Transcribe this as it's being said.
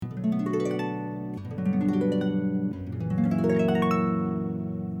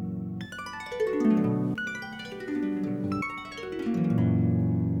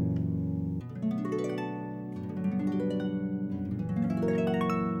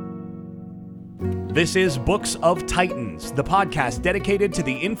This is Books of Titans, the podcast dedicated to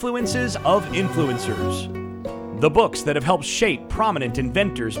the influences of influencers. The books that have helped shape prominent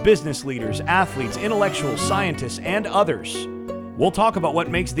inventors, business leaders, athletes, intellectuals, scientists, and others. We'll talk about what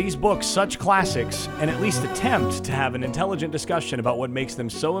makes these books such classics and at least attempt to have an intelligent discussion about what makes them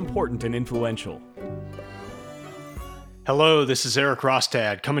so important and influential. Hello, this is Eric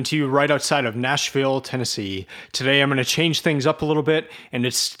Rostad, coming to you right outside of Nashville, Tennessee. Today I'm going to change things up a little bit, and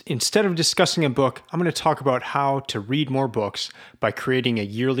instead of discussing a book, I'm going to talk about how to read more books by creating a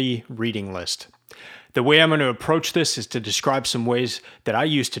yearly reading list. The way I'm going to approach this is to describe some ways that I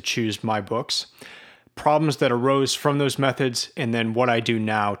use to choose my books, problems that arose from those methods, and then what I do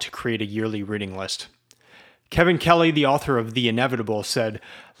now to create a yearly reading list. Kevin Kelly, the author of The Inevitable, said,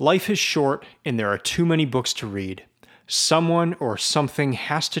 "Life is short and there are too many books to read. Someone or something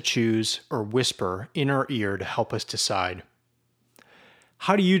has to choose or whisper in our ear to help us decide."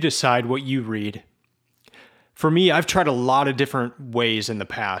 How do you decide what you read? For me, I've tried a lot of different ways in the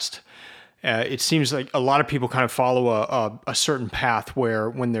past. It seems like a lot of people kind of follow a certain path where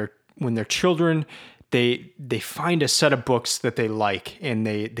when they're children, they find a set of books that they like and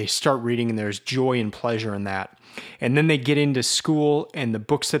they start reading, and there's joy and pleasure in that. And then they get into school and the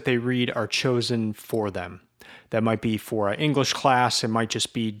books that they read are chosen for them. That might be for an English class. It might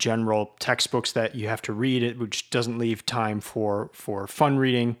just be general textbooks that you have to read, which doesn't leave time for fun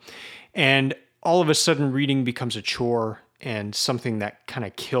reading. And all of a sudden, reading becomes a chore and something that kind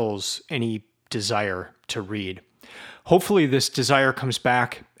of kills any desire to read. Hopefully, this desire comes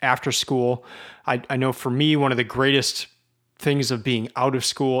back after school. I know for me, one of the greatest things of being out of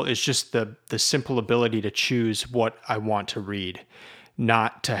school is just the simple ability to choose what I want to read,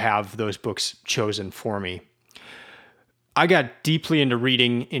 not to have those books chosen for me. I got deeply into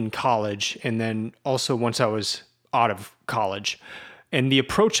reading in college, and then also once I was out of college. And the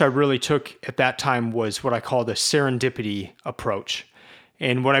approach I really took at that time was what I call the serendipity approach.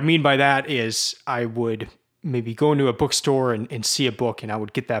 And what I mean by that is I would maybe go into a bookstore and see a book, and I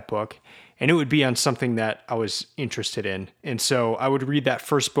would get that book, and it would be on something that I was interested in. And so I would read that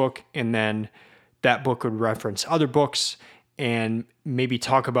first book, and then that book would reference other books and maybe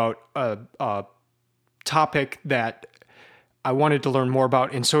talk about a topic that I wanted to learn more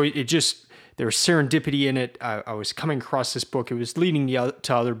about. And so there was serendipity in it. I was coming across this book. It was leading me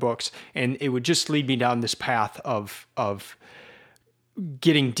to other books, and it would just lead me down this path of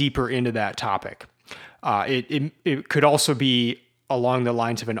getting deeper into that topic. It could also be along the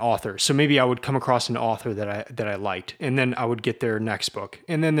lines of an author. So maybe I would come across an author that I liked, and then I would get their next book,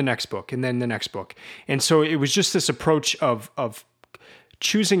 and then the next book, and then the next book. And so it was just this approach of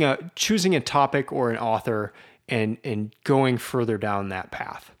choosing a topic or an author and going further down that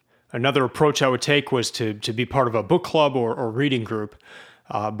path. Another approach I would take was to be part of a book club or reading group.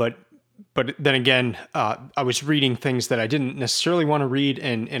 But then again, I was reading things that I didn't necessarily want to read,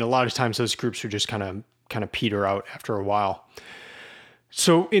 and a lot of times those groups would just kind of peter out after a while.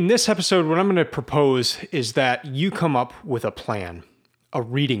 So in this episode, what I'm going to propose is that you come up with a plan, a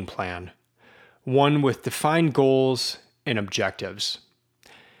reading plan, one with defined goals and objectives.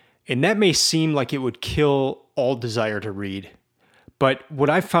 And that may seem like it would kill all desire to read, but what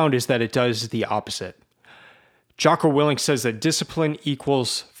I've found is that it does the opposite. Jocko Willink says that discipline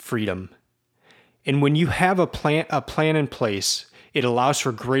equals freedom. And when you have a plan in place, it allows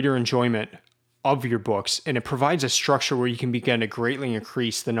for greater enjoyment of your books, and it provides a structure where you can begin to greatly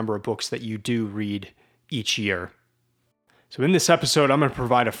increase the number of books that you do read each year. So in this episode, I'm going to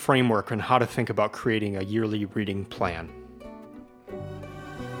provide a framework on how to think about creating a yearly reading plan.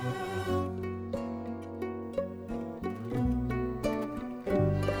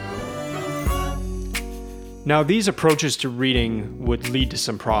 Now, these approaches to reading would lead to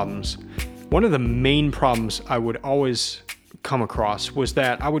some problems. One of the main problems I would always come across was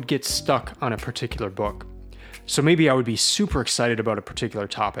that I would get stuck on a particular book. So maybe I would be super excited about a particular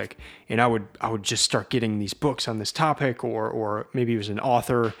topic, and I would just start getting these books on this topic, or maybe it was an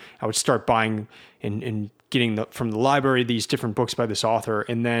author. I would start buying and getting from the library these different books by this author,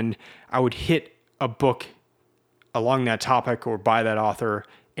 and then I would hit a book along that topic or by that author,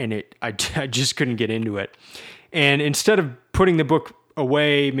 and I just couldn't get into it. And instead of putting the book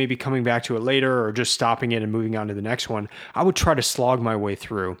away, maybe coming back to it later, or just stopping it and moving on to the next one, I would try to slog my way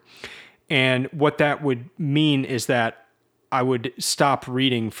through. And what that would mean is that I would stop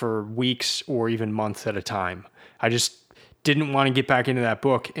reading for weeks or even months at a time. I just didn't want to get back into that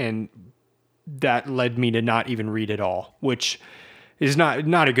book, and that led me to not even read at all, which is not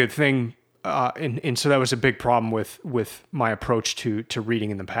a good thing. And so that was a big problem with my approach to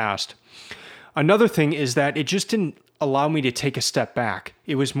reading in the past. Another thing is that it just didn't allow me to take a step back.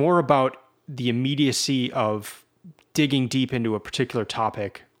 It was more about the immediacy of digging deep into a particular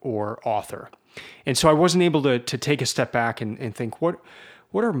topic or author. And so I wasn't able to take a step back and think, what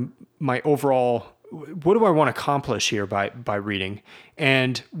are my overall, what do I want to accomplish here by reading?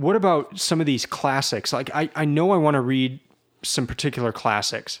 And what about some of these classics? Like I know I want to read some particular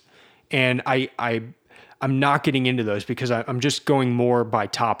classics, and I'm not getting into those because I'm just going more by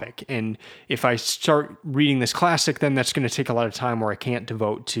topic. And if I start reading this classic, then that's going to take a lot of time where I can't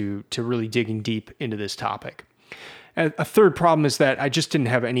devote to really digging deep into this topic. And a third problem is that I just didn't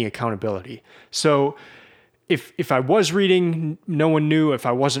have any accountability. So if I was reading, no one knew. If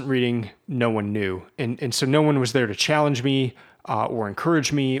I wasn't reading, no one knew. And so no one was there to challenge me or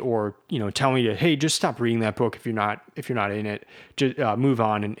encourage me or, tell me to, hey, just stop reading that book if you're not in it. Just move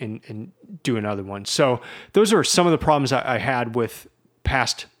on and do another one. So those are some of the problems I had with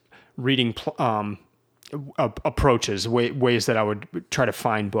past reading approaches, ways that I would try to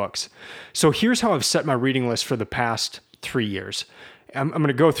find books. So here's how I've set my reading list for the past 3 years. I'm going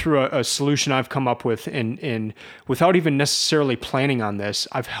to go through a solution I've come up with, and without even necessarily planning on this,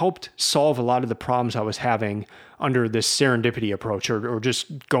 I've helped solve a lot of the problems I was having under this serendipity approach, or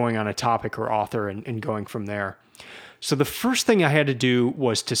just going on a topic or author and going from there. So the first thing I had to do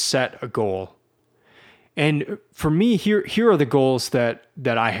was to set a goal. And for me, here are the goals that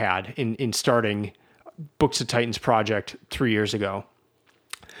I had in starting Books of Titans project 3 years ago.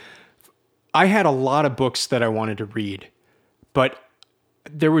 I had a lot of books that I wanted to read, but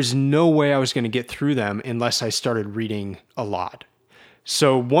there was no way I was going to get through them unless I started reading a lot.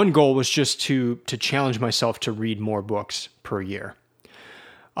 So one goal was just to challenge myself to read more books per year.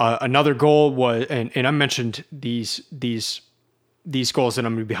 Another goal was, and I mentioned these goals that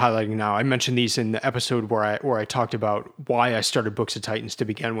I'm going to be highlighting now. I mentioned these in the episode where I talked about why I started Books of Titans to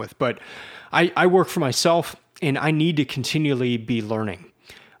begin with. But I work for myself, and I need to continually be learning.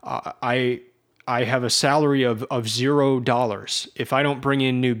 I have a salary of $0. If I don't bring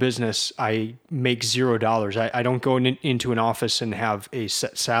in new business, I make $0. I don't go into an office and have a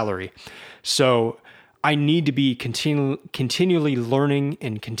set salary. So I need to be continually learning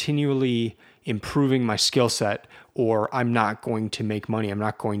and continually improving my skill set, or I'm not going to make money. I'm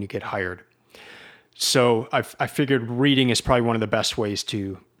not going to get hired. So I figured reading is probably one of the best ways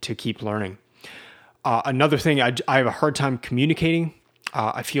to keep learning. Another thing, I have a hard time communicating.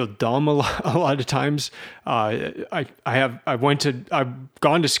 I feel dumb a lot of times. I've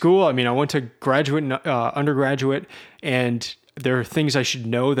gone to school. I mean, I went to graduate and undergraduate, and there are things I should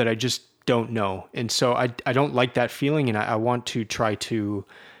know that I just don't know. And so I don't like that feeling, and I want to try to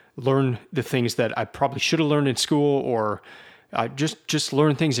learn the things that I probably should have learned in school, or just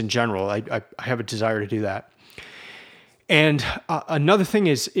learn things in general. I have a desire to do that. And another thing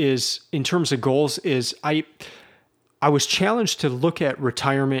is in terms of goals is I was challenged to look at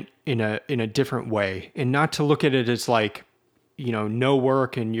retirement in a different way, and not to look at it as like, no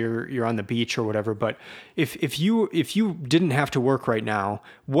work and you're on the beach or whatever. But if you didn't have to work right now,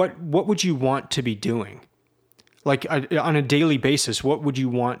 what would you want to be doing? Like on a daily basis, what would you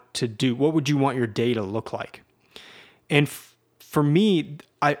want to do? What would you want your day to look like? And for me,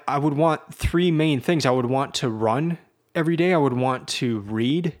 I would want three main things. I would want to run every day. I would want to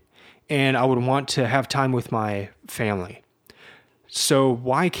read, and I would want to have time with my family. So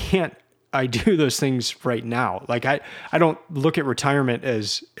why can't I do those things right now? Like I don't look at retirement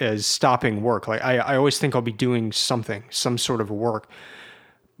as stopping work. Like I always think I'll be doing some sort of work,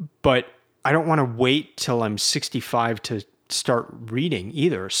 but I don't want to wait till I'm 65 to start reading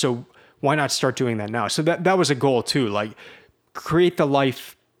either. So why not start doing that now? So that was a goal too. Like create the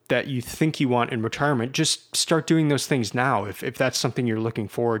life that you think you want in retirement. Just start doing those things now. If that's something you're looking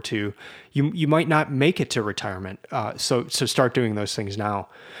forward to, you might not make it to retirement. So start doing those things now.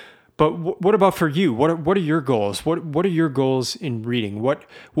 But what about for you? What are your goals? What are your goals in reading?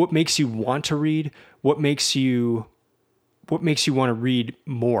 What makes you want to read? What makes you want to read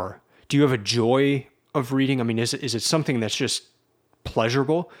more? Do you have a joy of reading? I mean, is it something that's just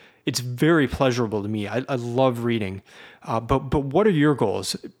pleasurable? It's very pleasurable to me. I love reading. But what are your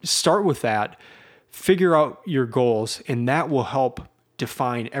goals? Start with that. Figure out your goals, and that will help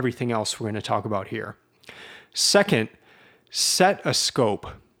define everything else we're going to talk about here. Second, set a scope.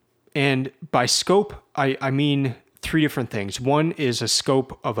 And by scope, I mean three different things. One is a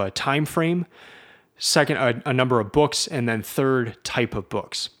scope of a time frame. Second, a number of books. And then third, type of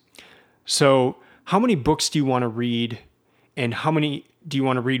books. So how many books do you want to read, and how many do you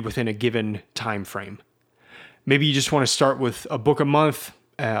want to read within a given time frame? Maybe you just want to start with a book a month.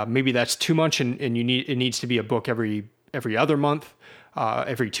 Maybe that's too much, and it needs to be a book every other month,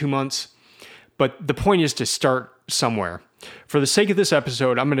 every 2 months. But the point is to start somewhere. For the sake of this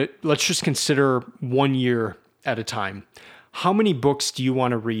episode, let's just consider 1 year at a time. How many books do you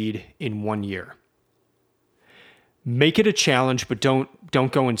want to read in 1 year? Make it a challenge, but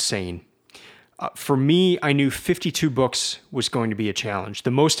don't go insane. For me, I knew 52 books was going to be a challenge. The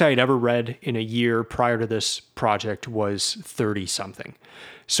most I had ever read in a year prior to this project was 30 something.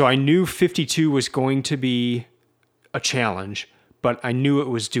 So I knew 52 was going to be a challenge, but I knew it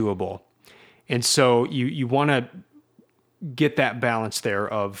was doable. And so you want to get that balance there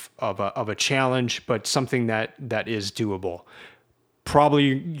of a challenge, but something that is doable.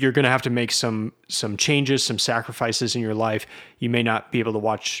 Probably you're going to have to make some changes, some sacrifices in your life. You may not be able to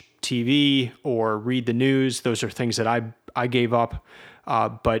watch TV or read the news. Those are things that I gave up,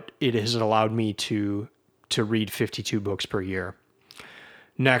 but it has allowed me to read 52 books per year.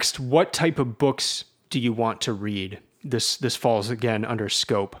 Next, what type of books do you want to read? This falls again under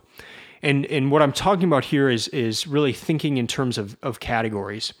scope. And what I'm talking about here is really thinking in terms of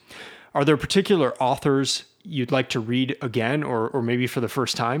categories. Are there particular authors you'd like to read again or maybe for the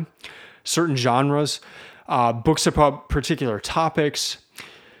first time? Certain genres, books about particular topics,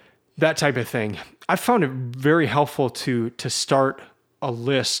 that type of thing. I found it very helpful to start a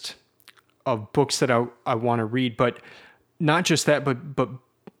list of books that I want to read, but not just that, but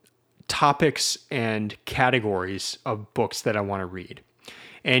topics and categories of books that I want to read.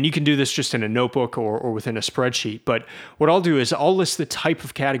 And you can do this just in a notebook or within a spreadsheet. But what I'll do is I'll list the type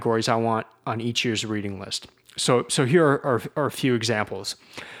of categories I want on each year's reading list. So here are a few examples.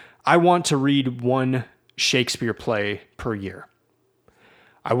 I want to read one Shakespeare play per year.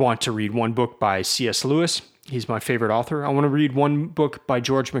 I want to read one book by C.S. Lewis. He's my favorite author. I want to read one book by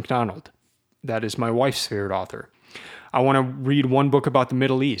George MacDonald. That is my wife's favorite author. I want to read one book about the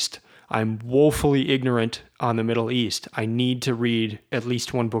Middle East. I'm woefully ignorant on the Middle East. I need to read at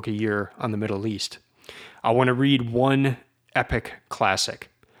least one book a year on the Middle East. I want to read one epic classic.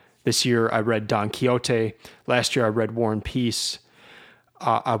 This year I read Don Quixote. Last year I read War and Peace.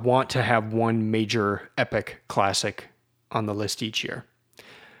 I want to have one major epic classic on the list each year.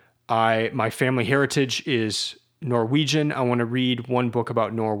 My family heritage is Norwegian. I want to read one book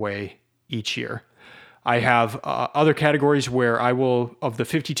about Norway each year. I have other categories where I will, of the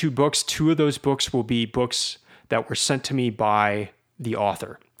 52 books, 2 of those books will be books that were sent to me by the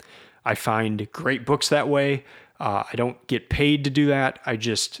author. I find great books that way. I don't get paid to do that.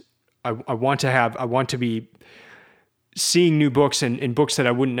 I want to be seeing new books and books that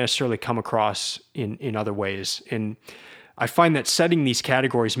I wouldn't necessarily come across in other ways. And I find that setting these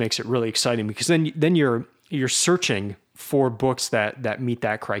categories makes it really exciting because then you're searching for books that meet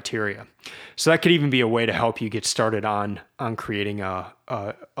that criteria. So that could even be a way to help you get started on creating a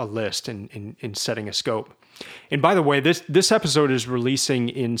list and setting a scope. And by the way, this episode is releasing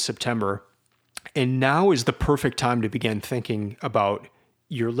in September, and now is the perfect time to begin thinking about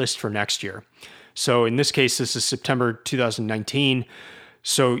your list for next year. So in this case, this is September 2019.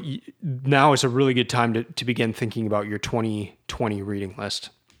 So now is a really good time to begin thinking about your 2020 reading list.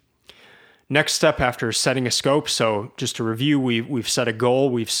 Next step after setting a scope, so just to review, we've set a goal,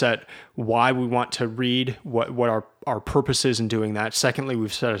 we've set why we want to read, what our purpose is in doing that. Secondly,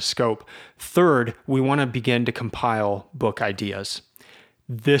 we've set a scope. Third, we want to begin to compile book ideas.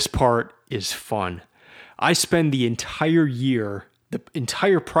 This part is fun. I spend the entire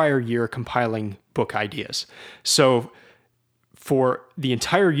prior year compiling book ideas. So for the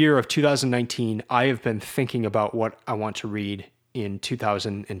entire year of 2019, I have been thinking about what I want to read in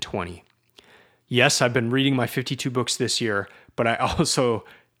 2020. Yes, I've been reading my 52 books this year, but I also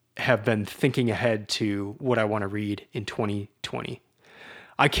have been thinking ahead to what I want to read in 2020.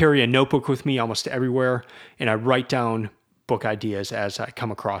 I carry a notebook with me almost everywhere, and I write down book ideas as I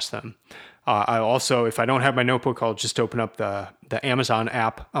come across them. I also, if I don't have my notebook, I'll just open up the Amazon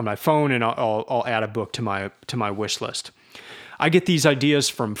app on my phone, and I'll add a book to my wish list. I get these ideas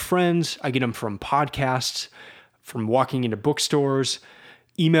from friends. I get them from podcasts, from walking into bookstores,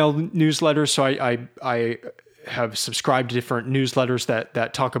 email newsletters. So I have subscribed to different newsletters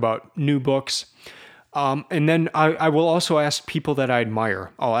that talk about new books. And then I will also ask people that I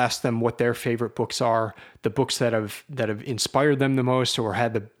admire. I'll ask them what their favorite books are, the books that have inspired them the most or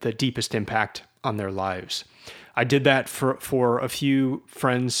had the deepest impact on their lives. I did that for a few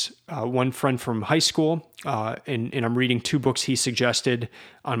friends, one friend from high school, and I'm reading 2 books he suggested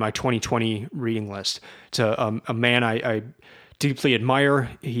on my 2020 reading list. It's a man I deeply admire.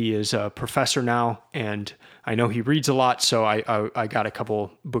 He is a professor now, and I know he reads a lot, so I got a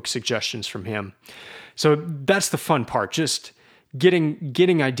couple book suggestions from him. So that's the fun part, just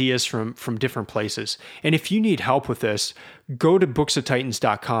getting ideas from different places. And if you need help with this, go to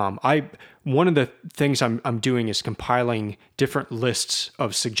booksoftitans.com. One of the things I'm doing is compiling different lists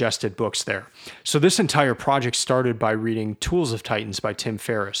of suggested books there. So this entire project started by reading Tools of Titans by Tim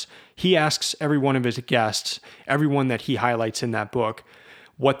Ferriss. He asks every one of his guests, everyone that he highlights in that book,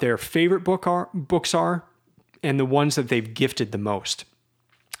 what their favorite books are and the ones that they've gifted the most.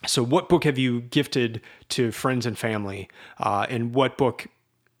 So what book have you gifted to friends and family? And what book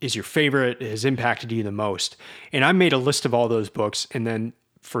is your favorite, has impacted you the most? And I made a list of all those books. And then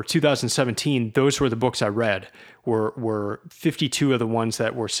for 2017, those were the books I read, were 52 of the ones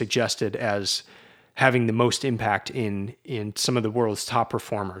that were suggested as having the most impact in some of the world's top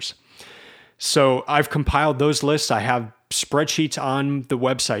performers. So I've compiled those lists. I have spreadsheets on the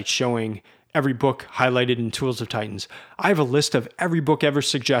website showing every book highlighted in Tools of Titans. I have a list of every book ever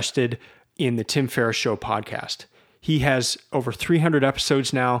suggested in the Tim Ferriss Show podcast. He has over 300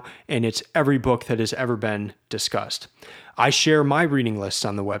 episodes now, and it's every book that has ever been discussed. I share my reading lists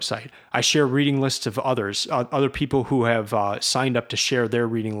on the website. I share reading lists of others, other people who have signed up to share their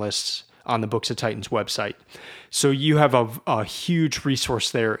reading lists on the Books of Titans website. So you have a huge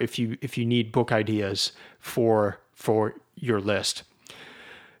resource there if you need book ideas for your list.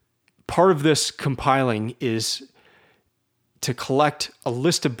 Part of this compiling is to collect a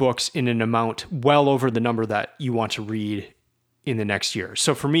list of books in an amount well over the number that you want to read in the next year.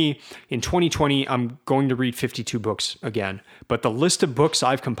 So for me, in 2020, I'm going to read 52 books again. But the list of books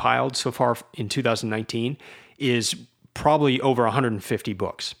I've compiled so far in 2019 is probably over 150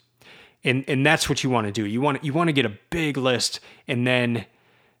 books. And that's what you want to do. You want to get a big list, and then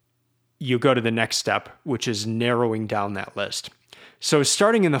you go to the next step, which is narrowing down that list. So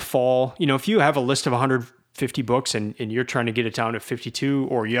starting in the fall, if you have a list of 150 books and you're trying to get it down to 52,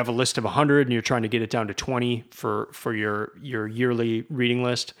 or you have a list of 100 and you're trying to get it down to 20 for your yearly reading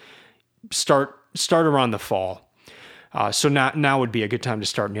list, start around the fall. So now would be a good time to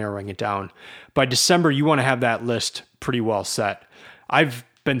start narrowing it down. By December, you want to have that list pretty well set. I've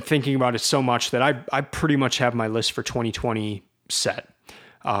been thinking about it so much that I pretty much have my list for 2020 set.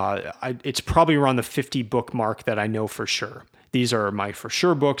 It's probably around the 50 book mark that I know for sure. These are my for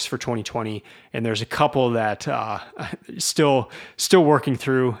sure books for 2020, and there's a couple that still working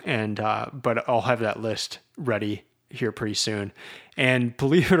through, but I'll have that list ready here pretty soon. And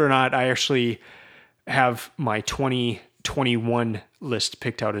believe it or not, I actually have my 2021 list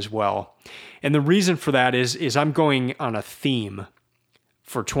picked out as well. And the reason for that is I'm going on a theme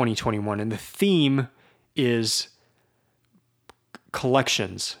for 2021, and the theme is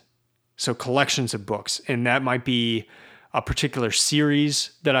collections. So collections of books, and that might be a particular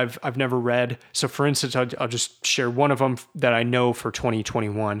series that I've never read. So for instance, I'll just share one of them that I know for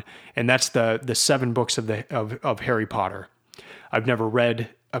 2021, and that's the 7 books of Harry Potter. I've never read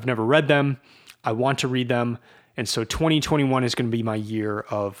them. I want to read them, and so 2021 is going to be my year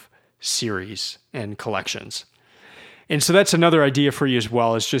of series and collections. And so that's another idea for you as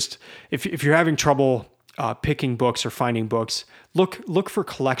well. Is just if you're having trouble picking books or finding books, look for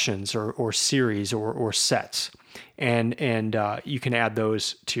collections or series or sets. And you can add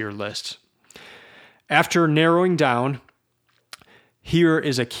those to your list. After narrowing down, here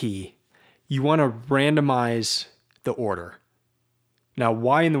is a key. You want to randomize the order. Now,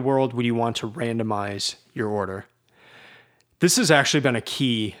 why in the world would you want to randomize your order? This has actually been a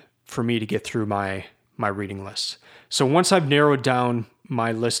key for me to get through my reading list. So once I've narrowed down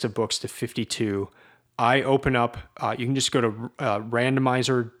my list of books to 52, I open up, you can just go to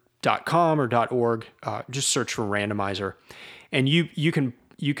randomizer.com or .org, just search for randomizer, and you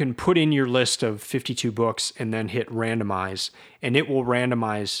can put in your list of 52 books and then hit randomize, and it will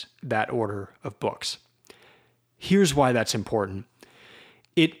randomize that order of books. Here's why that's important.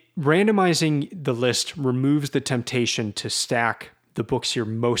 Randomizing the list removes the temptation to stack the books you're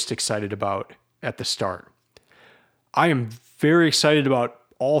most excited about at the start. I am very excited about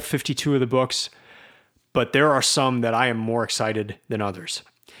all 52 of the books, but there are some that I am more excited than others.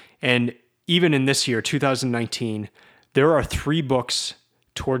 And even in this year, 2019, there are 3 books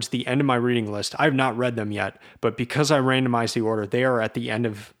towards the end of my reading list. I have not read them yet, but because I randomized the order, they are at the end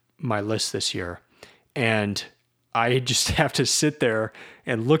of my list this year. And I just have to sit there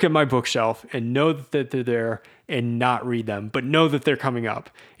and look at my bookshelf and know that they're there and not read them, but know that they're coming up.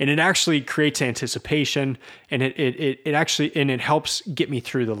 And it actually creates anticipation, and it helps get me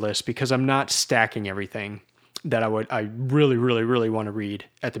through the list because I'm not stacking everything that I really, really, really want to read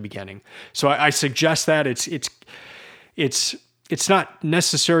at the beginning. So I suggest that it's not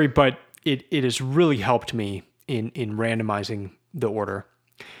necessary, but it has really helped me in randomizing the order.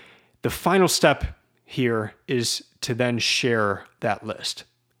 The final step here is to then share that list.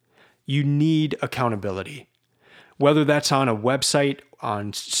 You need accountability, whether that's on a website,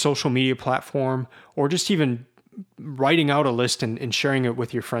 on social media platform, or just even writing out a list and sharing it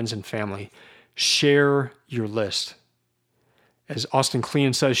with your friends and family. Share your list. As Austin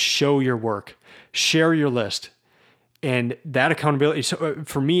Kleon says, show your work. Share your list. And that accountability, so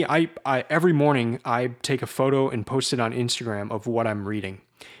for me, I every morning I take a photo and post it on Instagram of what I'm reading.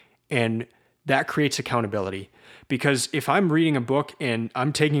 And that creates accountability. Because if I'm reading a book and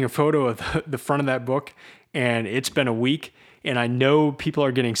I'm taking a photo of the front of that book and it's been a week and I know people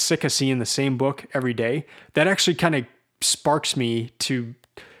are getting sick of seeing the same book every day, that actually kind of sparks me to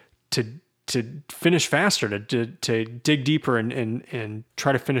finish faster, to dig deeper and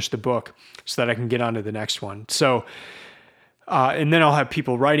try to finish the book so that I can get on to the next one. So, and then I'll have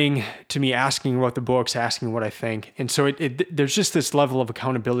people writing to me, asking about the books, asking what I think. And so there's just this level of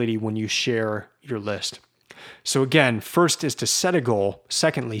accountability when you share your list. So again, first is to set a goal.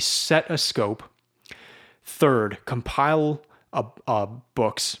 Secondly, set a scope. Third, compile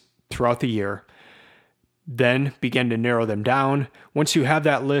books throughout the year. Then begin to narrow them down. Once you have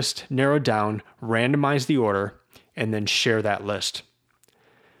that list narrowed down, randomize the order, and then share that list.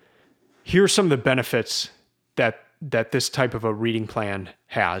 Here are some of the benefits that this type of a reading plan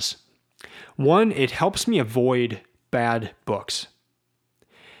has. One, it helps me avoid bad books.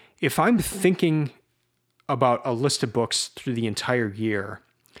 If I'm thinking about a list of books through the entire year,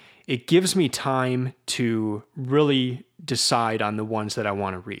 it gives me time to really decide on the ones that I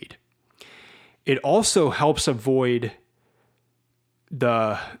want to read. It also helps avoid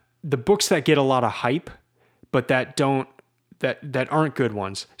the books that get a lot of hype, but that aren't good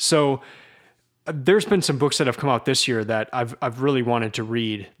ones. So there's been some books that have come out this year that I've really wanted to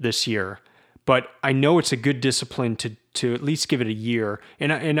read this year, but I know it's a good discipline to at least give it a year.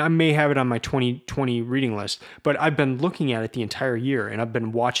 And I may have it on my 2020 reading list, but I've been looking at it the entire year and I've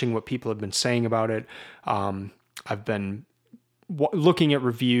been watching what people have been saying about it. I've been looking at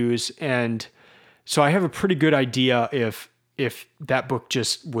reviews, and so I have a pretty good idea if that book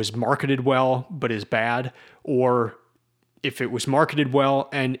just was marketed well but is bad, or if it was marketed well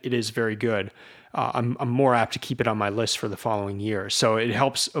and it is very good. I'm more apt to keep it on my list for the following year. So it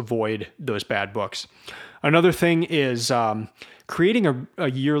helps avoid those bad books. Another thing is creating a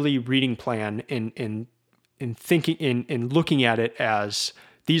yearly reading plan in thinking in looking at it as,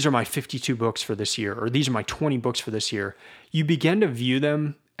 these are my 52 books for this year, or these are my 20 books for this year. You begin to view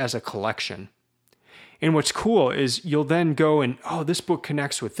them as a collection. And what's cool is you'll then go and, this book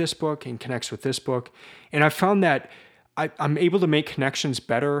connects with this book and connects with this book. And I found that I'm able to make connections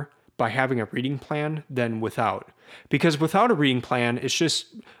better by having a reading plan than without. Because without a reading plan, it's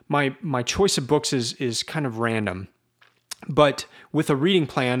just my choice of books is kind of random. But with a reading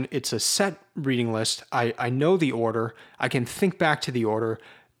plan, it's a set reading list. I know the order. I can think back to the order.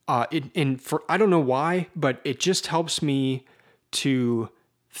 I don't know why, but it just helps me to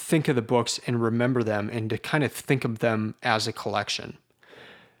think of the books and remember them and to kind of think of them as a collection.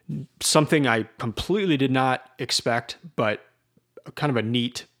 Something I completely did not expect, but kind of a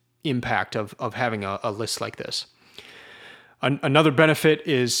neat impact of having a list like this. Another benefit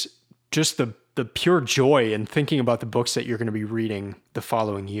is just the pure joy in thinking about the books that you're going to be reading the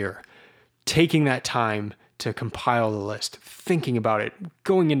following year. Taking that time to compile the list, thinking about it,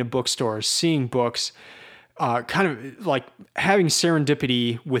 going into bookstores, seeing books, kind of like having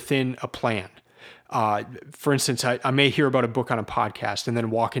serendipity within a plan. For instance, I may hear about a book on a podcast and then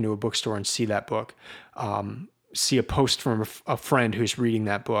walk into a bookstore and see that book, see a post from a friend who's reading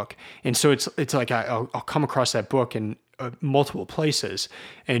that book. And so it's like I'll come across that book in multiple places.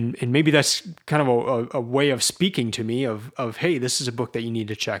 And maybe that's kind of a way of speaking to me of, hey, this is a book that you need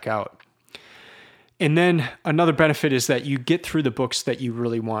to check out. And then another benefit is that you get through the books that you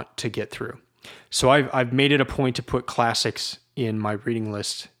really want to get through. So I've made it a point to put classics in my reading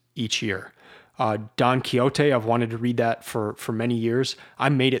list each year. Don Quixote, I've wanted to read that for many years. I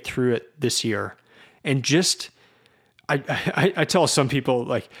made it through it this year. And just, I tell some people,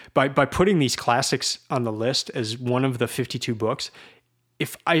 like, by putting these classics on the list as one of the 52 books,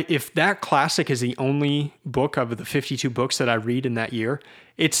 if that classic is the only book of the 52 books that I read in that year,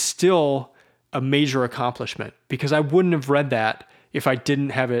 it's still a major accomplishment, because I wouldn't have read that if I didn't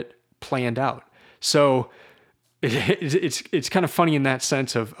have it planned out. So it's kind of funny in that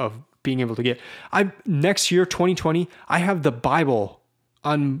sense of being able to get, next year, 2020, I have the Bible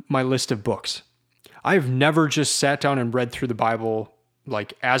on my list of books. I've never just sat down and read through the Bible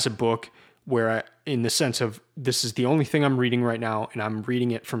like as a book where in the sense of, this is the only thing I'm reading right now and I'm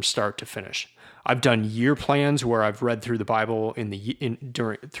reading it from start to finish. I've done year plans where I've read through the Bible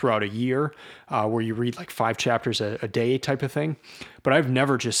throughout a year, where you read like 5 chapters a day type of thing. But I've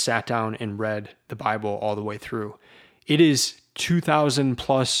never just sat down and read the Bible all the way through. It is 2,000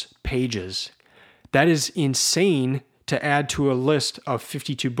 plus pages. That is insane to add to a list of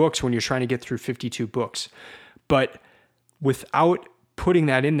 52 books when you're trying to get through 52 books. But without putting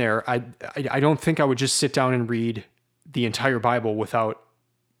that in there, I don't think I would just sit down and read the entire Bible without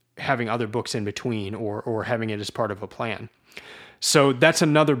having other books in between or having it as part of a plan. So that's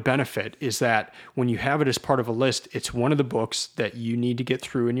another benefit, is that when you have it as part of a list, it's one of the books that you need to get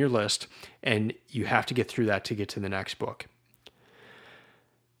through in your list, and you have to get through that to get to the next book.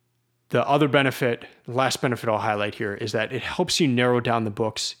 The other benefit, the last benefit I'll highlight here, is that it helps you narrow down the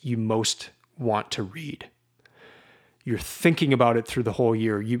books you most want to read. You're thinking about it through the whole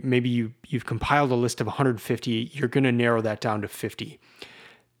year. You've compiled a list of 150. You're going to narrow that down to 50.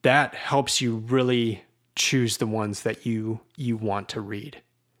 That helps you really choose the ones that you want to read.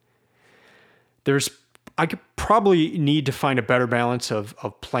 I could probably need to find a better balance of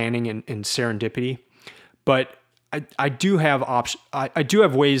planning and serendipity, but I do have I do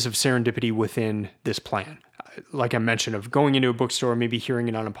have ways of serendipity within this plan. Like I mentioned, of going into a bookstore, maybe hearing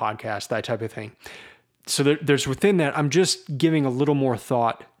it on a podcast, that type of thing. So there's within that, I'm just giving a little more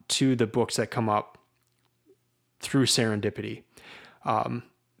thought to the books that come up through serendipity.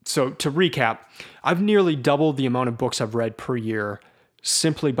 So to recap, I've nearly doubled the amount of books I've read per year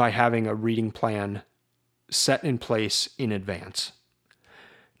simply by having a reading plan set in place in advance.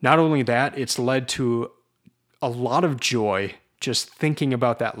 Not only that, it's led to a lot of joy just thinking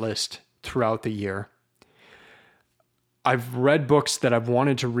about that list throughout the year. I've read books that I've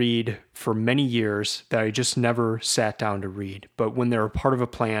wanted to read for many years that I just never sat down to read. But when they're a part of a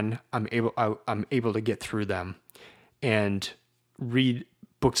plan, I'm able to get through them and read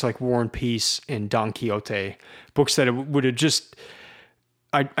books like War and Peace and Don Quixote, books that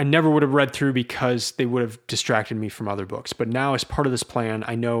I never would have read through because they would have distracted me from other books. But now, as part of this plan,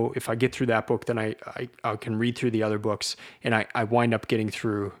 I know if I get through that book, then I can read through the other books, and I wind up getting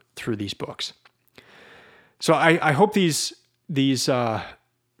through these books. So I hope these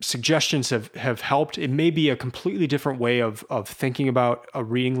suggestions have helped. It may be a completely different way of thinking about a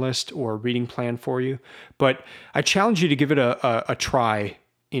reading list or a reading plan for you, but I challenge you to give it a try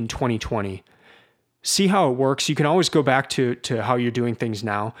in 2020. See how it works. You can always go back to how you're doing things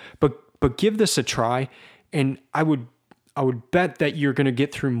now, but give this a try, and I would bet that you're going to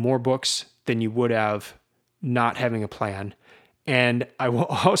get through more books than you would have not having a plan. And I will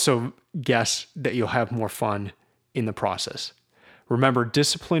also guess that you'll have more fun in the process. Remember,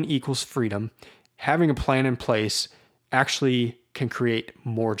 discipline equals freedom. Having a plan in place actually can create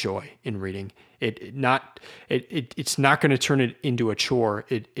more joy in reading. It's not going to turn it into a chore.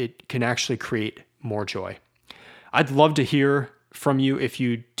 It can actually create more joy. I'd love to hear from you if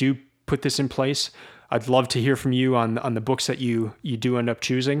you do put this in place. I'd love to hear from you on the books that you do end up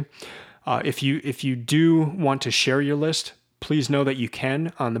choosing. If you do want to share your list, please know that you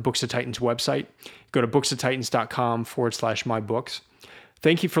can on the Books of Titans website. Go to booksoftitans.com/mybooks.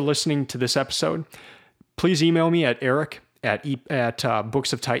 Thank you for listening to this episode. Please email me at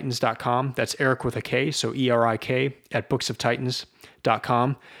eric@booksoftitans.com. That's Eric with a K, so ERIK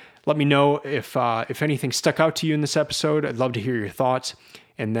 @booksoftitans.com. Let me know if anything stuck out to you in this episode. I'd love to hear your thoughts.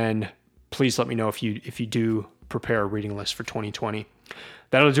 And then please let me know if you do prepare a reading list for 2020.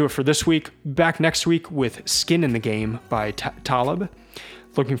 That'll do it for this week. Back next week with Skin in the Game by Taleb.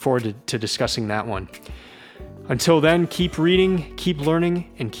 Looking forward to discussing that one. Until then, keep reading, keep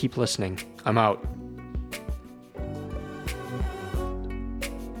learning, and keep listening. I'm out.